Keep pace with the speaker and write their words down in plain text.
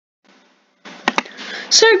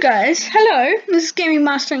So guys, hello, this is Gaming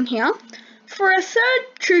Mastering here. For a third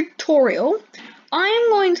tutorial, I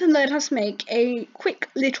am going to let us make a quick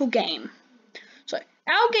little game. So,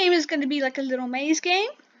 our game is going to be like a little maze game,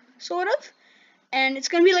 sort of. And it's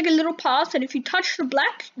going to be like a little path, and if you touch the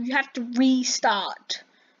black, you have to restart.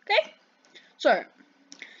 Okay? So,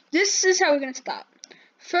 this is how we're going to start.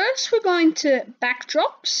 First, we're going to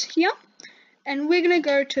backdrops here, and we're going to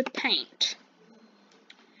go to paint.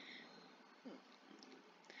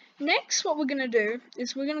 Next, what we're going to do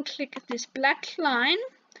is we're going to click this black line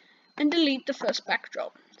and delete the first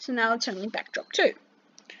backdrop. So now it's only backdrop 2.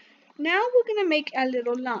 Now we're going to make a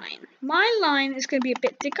little line. My line is going to be a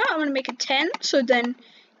bit thicker. I'm going to make it 10 so then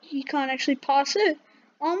you can't actually pass it.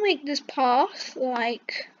 I'll make this path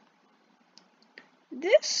like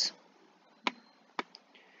this.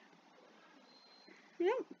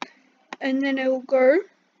 Yep. And then it will go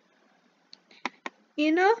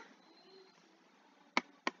inner.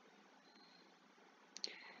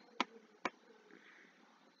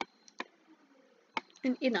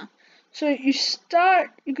 And inner. So you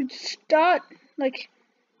could start like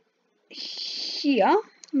here.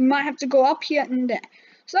 You might have to go up here and there.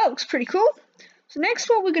 So that looks pretty cool. So next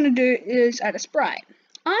what we're going to do is add a sprite.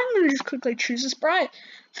 I'm going to just quickly choose a sprite.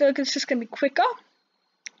 I feel like it's just going to be quicker.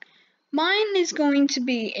 Mine is going to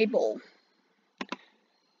be a ball.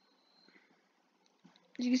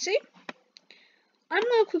 As you can see, I'm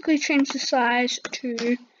going to quickly change the size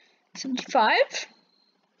to 75.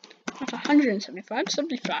 Not 175,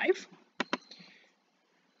 75.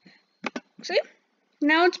 See?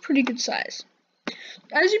 Now it's pretty good size.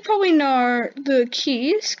 As you probably know, the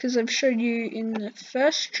keys, because I've showed you in the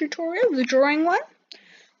first tutorial, the drawing one,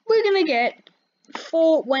 we're going to get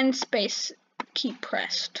 4 when space key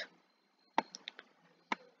pressed.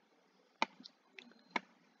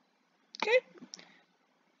 Okay.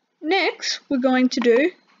 Next, we're going to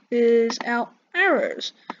do is our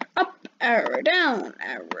arrows. Up arrow, down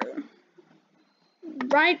arrow,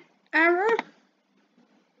 right arrow,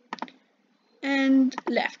 and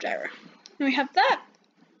left arrow. And we have that.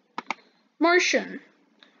 Motion.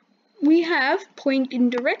 We have point in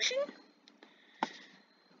direction.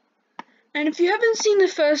 And if you haven't seen the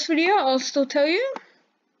first video, I'll still tell you.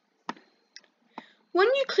 When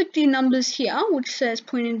you click the numbers here, which says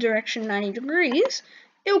point in direction 90 degrees,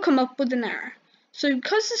 it will come up with an arrow. So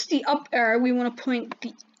because it's the up arrow, we want to point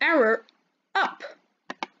the arrow up.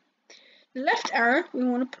 The left arrow, we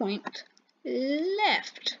want to point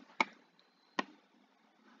left.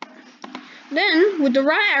 Then, with the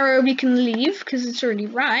right arrow, we can leave, because it's already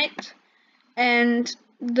right. And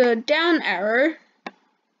the down arrow,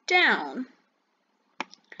 down.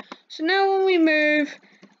 So now when we move,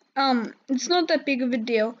 it's not that big of a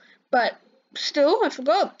deal, but still, I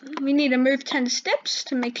forgot. We need to move 10 steps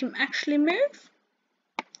to make him actually move.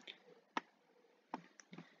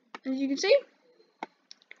 As you can see.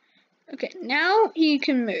 Okay, now he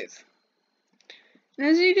can move. And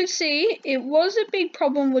as you can see, it was a big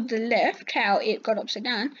problem with the left, how it got upside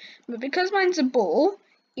down, but because mine's a ball,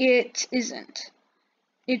 it isn't.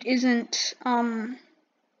 It isn't that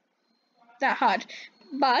hard.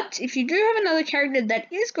 But if you do have another character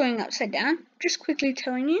that is going upside down, just quickly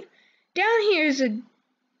telling you, down here is a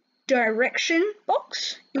direction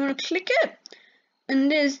box. You want to click it, and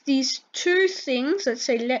there's these 2 things that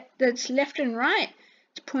say that's left and right.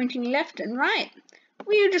 It's pointing left and right.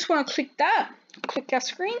 We just want to click that. Click our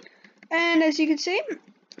screen, and as you can see,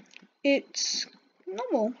 it's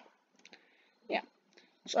normal. Yeah,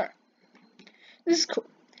 so this is cool.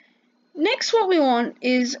 Next, what we want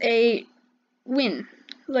is a win,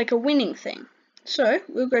 like a winning thing. So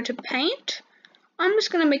we'll go to paint. I'm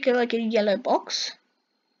just going to make it like a yellow box.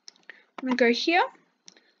 I'm going to go here.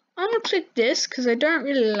 I'm going to click this because I don't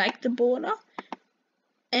really like the border,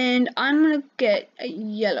 and I'm going to get a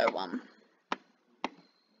yellow one.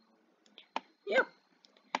 Yep.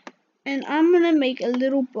 And I'm going to make a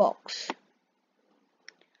little box.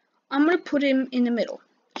 I'm going to put him in the middle.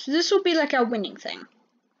 So this will be like our winning thing.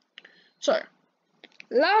 So,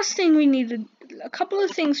 last thing we need to, a couple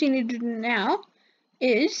of things we need to do now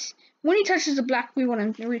is, when he touches the black, we want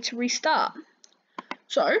him to restart.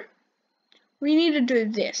 So, we need to do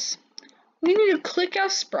this. We need to click our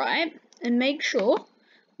sprite and make sure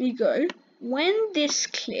we go, when this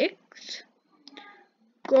clicked,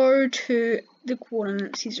 go to the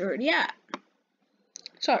coordinates he's already at.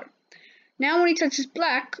 So, now when he touches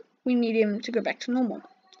black, we need him to go back to normal.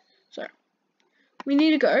 So, we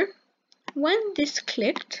need to go, when this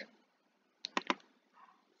clicked,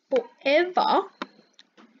 forever,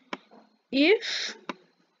 if,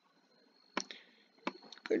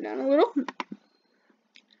 go down a little,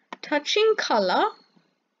 touching color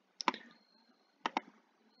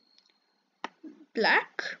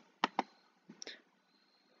black.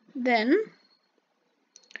 Then,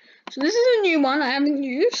 so this is a new one I haven't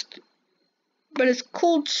used, but it's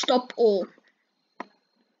called Stop All.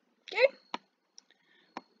 Okay.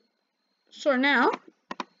 So now,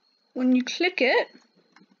 when you click it,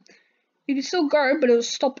 you can still go, but it'll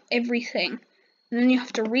stop everything. And then you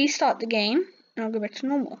have to restart the game, and I'll go back to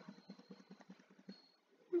normal.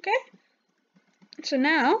 Okay? So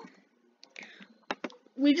now,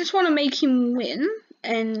 we just want to make him win,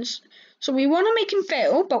 and so we want to make him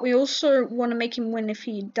fail, but we also want to make him win if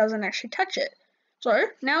he doesn't actually touch it. So,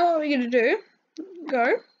 now what we're going to do,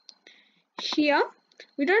 go here.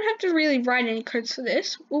 We don't have to really write any codes for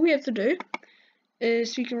this. All we have to do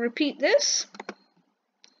is we can repeat this,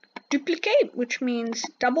 duplicate, which means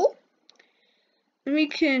double, and we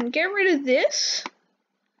can get rid of this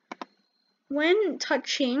when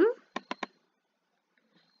touching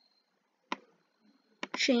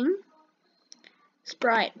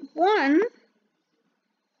sprite 1.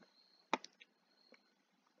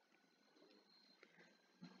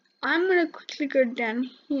 I'm going to quickly go down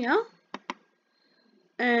here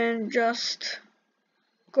and just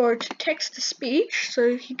go to text to speech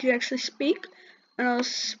so he can actually speak, and I'll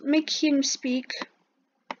make him speak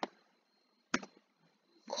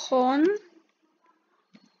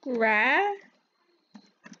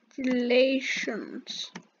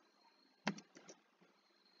congratulations.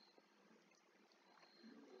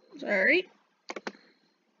 Sorry.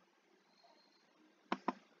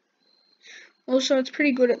 Also, it's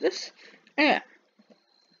pretty good at this. Anyway.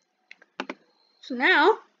 So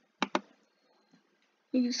now,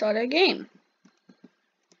 you can start our game.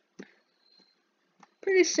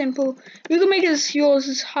 Pretty simple. You can make it yours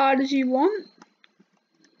as hard as you want.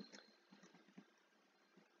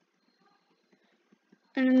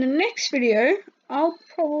 And in the next video, I'll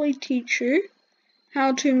probably teach you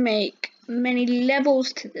how to make many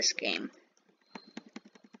levels to this game.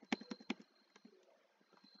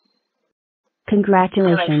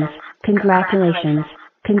 Congratulations, congratulations,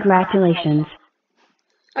 congratulations.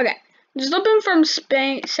 Okay, to stop him from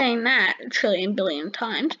saying that a trillion billion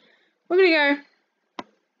times, we're gonna go,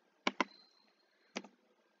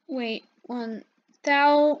 wait, 1,000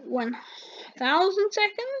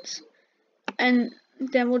 seconds, and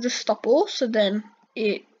then we'll just stop all, so then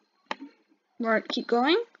it won't keep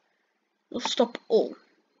going. We'll stop all.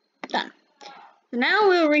 Done. Now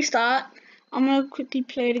we'll restart. I'm gonna quickly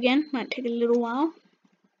play it again. Might take a little while.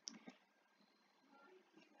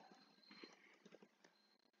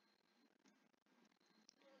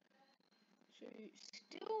 So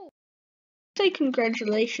still say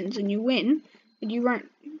congratulations and you win, but you won't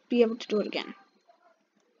be able to do it again.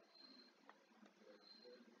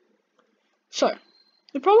 So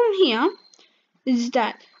the problem here is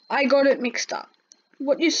that I got it mixed up.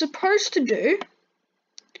 What you're supposed to do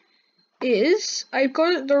is, I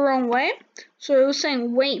got it the wrong way. So it was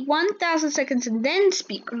saying wait 1,000 seconds and then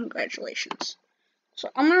speak congratulations. So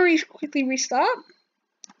I'm going to quickly restart.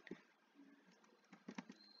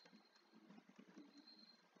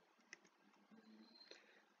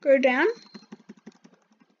 Go down.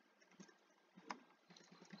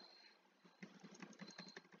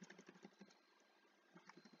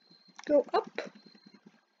 Go up.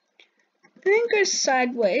 And then go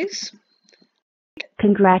sideways.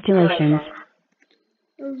 Congratulations.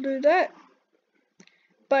 It'll do that.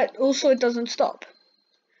 But also it doesn't stop.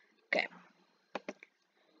 Okay.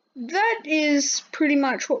 That is pretty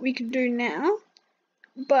much what we can do now.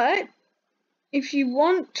 But if you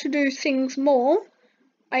want to do things more,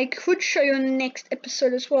 I could show you in the next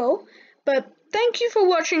episode as well. But thank you for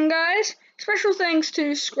watching, guys. Special thanks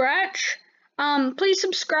to Scratch. Please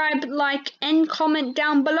subscribe, like, and comment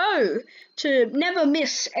down below to never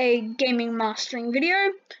miss a gaming mastering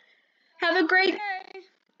video. Have a great day.